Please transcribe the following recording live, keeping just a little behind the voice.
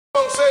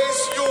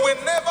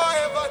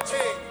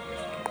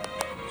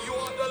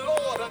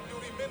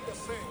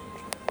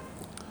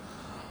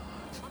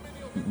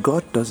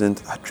God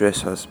doesn't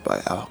address us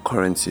by our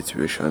current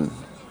situation.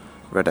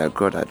 Rather,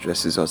 God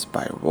addresses us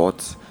by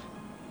what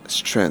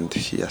strength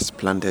He has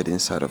planted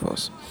inside of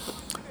us.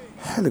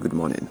 Hello, good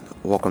morning.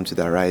 Welcome to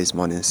the Rise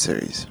Morning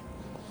series.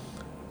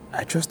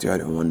 I trust you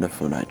had a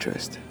wonderful night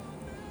rest.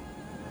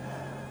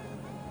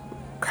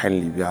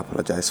 Kindly, we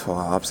apologize for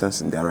our absence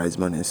in the Rise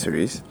Morning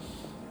series,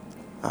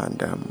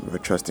 and we're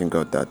trusting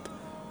God that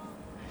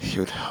He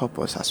would help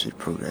us as we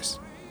progress.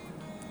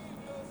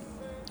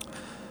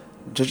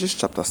 Judges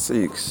chapter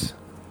 6,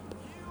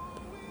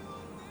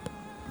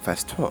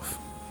 verse 12.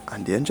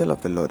 And the angel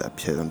of the Lord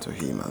appeared unto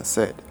him and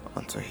said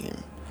unto him,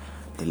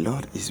 The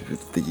Lord is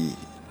with thee,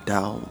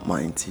 thou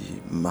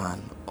mighty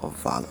man of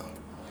valor.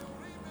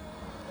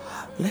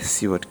 Let's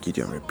see what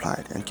Gideon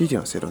replied. And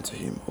Gideon said unto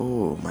him,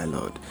 O my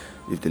Lord,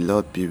 if the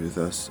Lord be with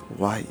us,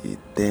 why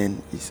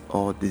then is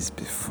all this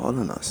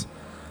befallen us?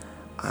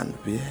 And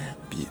where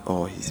be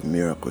all his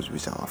miracles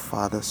which our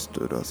fathers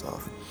told us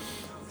of,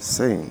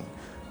 saying,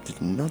 Did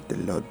not the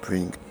Lord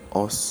bring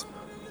us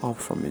up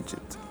from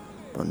Egypt?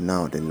 But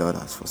now the Lord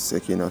has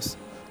forsaken us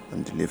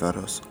and delivered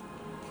us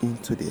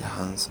into the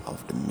hands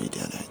of the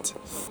Midianites.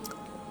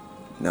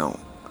 Now,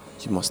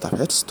 you must have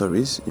heard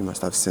stories, you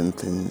must have seen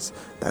things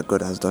that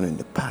God has done in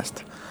the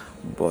past.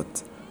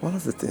 But one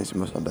of the things you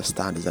must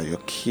understand is that your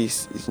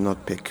case is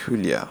not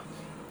peculiar.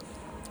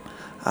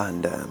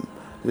 And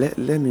let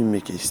me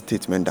make a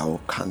statement that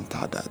will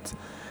counter that.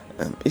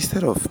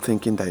 Instead of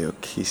thinking that your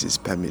case is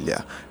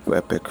peculiar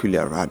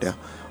rather,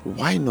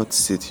 why not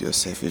say to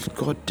yourself, if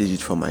God did it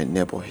for my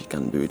neighbor, He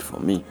can do it for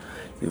me.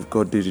 If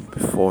God did it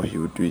before, He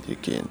will do it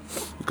again.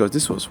 Because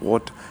this was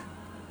what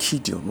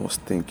Gideon was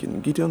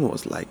thinking. Gideon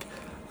was like,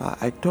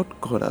 I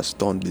thought God has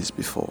done this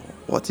before.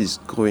 What is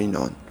going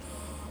on?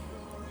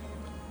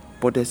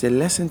 But there's a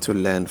lesson to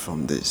learn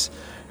from this.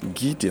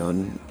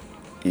 Gideon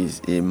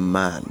is a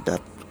man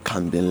that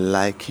can be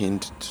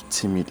likened to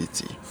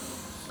timidity.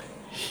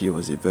 He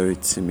was a very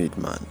timid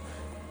man,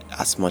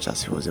 as much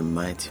as he was a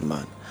mighty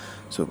man.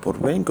 But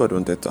when God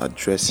wanted to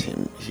address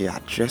him, He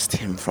addressed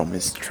him from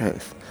his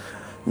strength,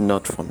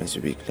 not from his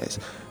weakness.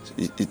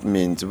 It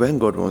means when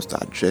God wants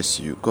to address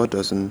you, God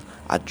doesn't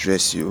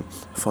address you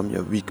from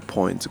your weak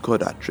point.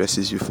 God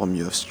addresses you from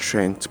your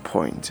strength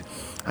point.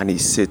 And He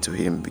said to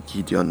him,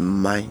 Gideon,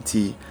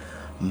 mighty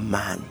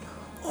man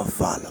of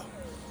valor.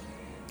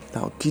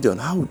 Now, Gideon,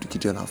 how would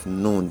Gideon have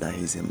known that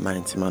he's a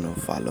mighty man of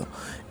valor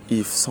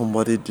if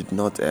somebody did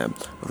not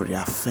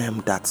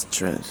reaffirm that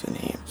strength in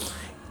him?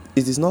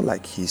 It is not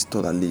like he's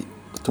totally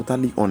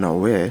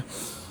unaware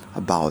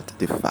about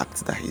the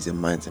fact that he's a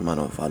mighty man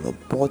of valor,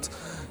 but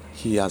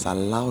he has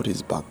allowed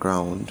his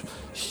background,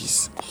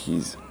 his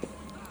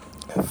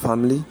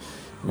family,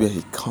 where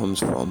he comes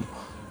from,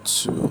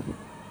 to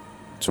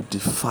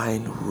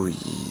define who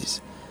he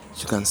is.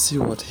 You can see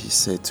what he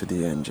said to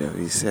the angel.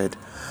 He said,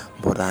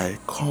 But I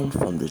come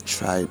from the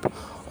tribe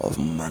of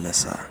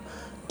Manasseh,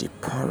 the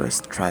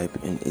poorest tribe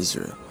in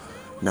Israel.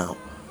 Now,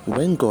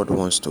 when God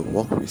wants to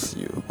work with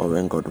you, or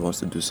when God wants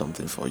to do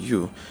something for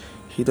you,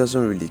 He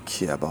doesn't really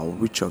care about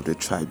which of the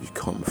tribe you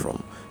come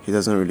from. He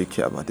doesn't really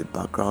care about the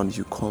background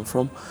you come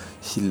from.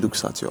 He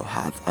looks at your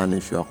heart, and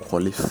if you are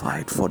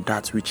qualified for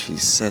that which He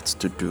set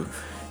to do,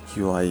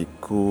 you are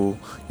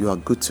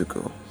good to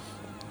go.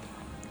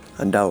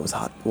 And that was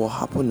what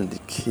happened in the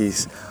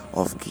case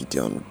of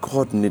Gideon.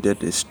 God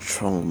needed a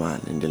strong man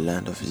in the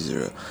land of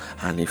Israel,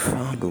 and He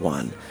found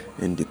one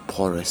in the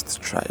poorest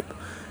tribe.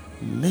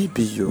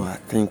 Maybe you are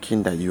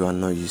thinking that you are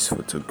not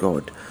useful to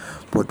God,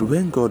 but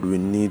when God will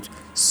need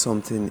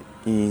something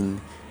in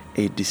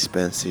a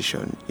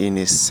dispensation, in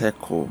a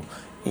circle,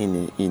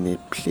 in a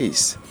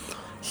place,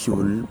 He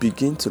will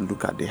begin to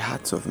look at the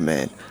hearts of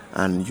men,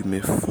 and you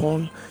may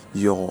fall,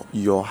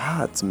 your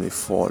heart may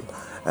fall,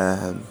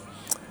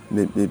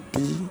 may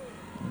be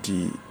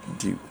the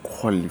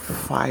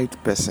qualified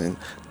person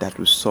that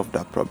will solve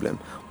that problem.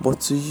 But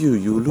to you,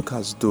 you will look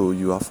as though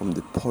you are from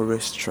the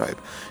poorest tribe.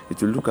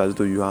 It will look as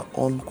though you are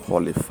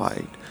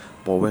unqualified.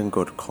 But when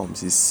God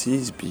comes, He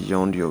sees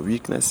beyond your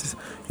weaknesses,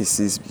 He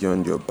sees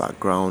beyond your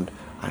background,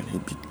 and He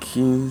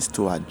begins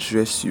to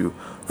address you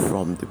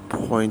from the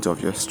point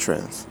of your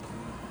strength.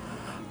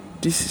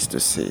 This is to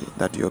say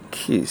that your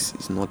case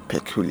is not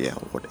peculiar.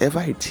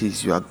 Whatever it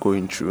is you are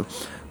going through,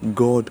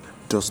 God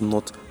does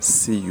not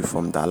see you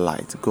from that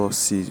light. God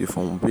sees you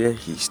from where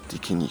He's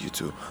taking you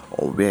to,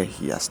 or where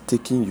He has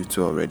taken you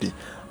to already,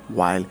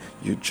 while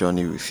you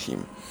journey with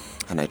Him.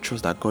 And I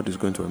trust that God is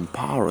going to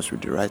empower us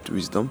with the right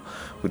wisdom,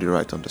 with the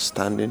right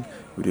understanding,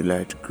 with the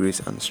right grace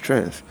and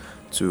strength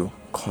to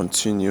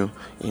continue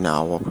in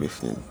our walk with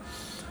Him.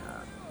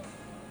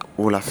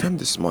 We'll affirm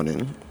this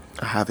morning,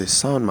 I have a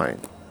sound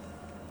mind.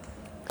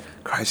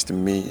 Christ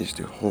in me is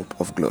the hope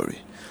of glory.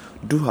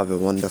 Do have a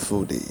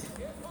wonderful day.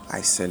 I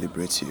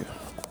celebrate you.